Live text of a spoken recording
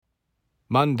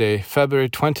Monday, February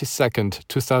 22nd,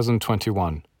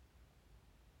 2021.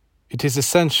 It is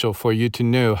essential for you to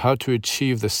know how to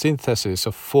achieve the synthesis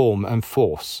of form and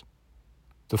force.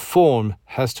 The form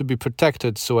has to be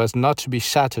protected so as not to be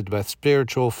shattered by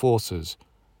spiritual forces.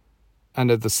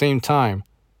 And at the same time,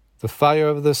 the fire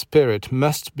of the spirit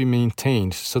must be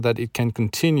maintained so that it can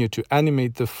continue to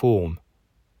animate the form.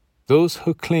 Those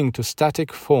who cling to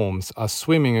static forms are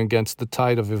swimming against the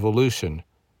tide of evolution.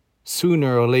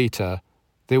 Sooner or later,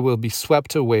 they will be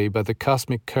swept away by the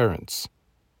cosmic currents.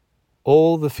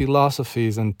 All the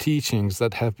philosophies and teachings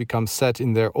that have become set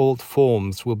in their old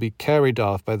forms will be carried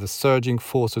off by the surging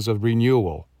forces of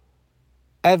renewal.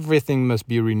 Everything must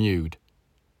be renewed.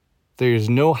 There is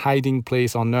no hiding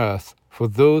place on earth for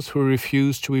those who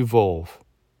refuse to evolve.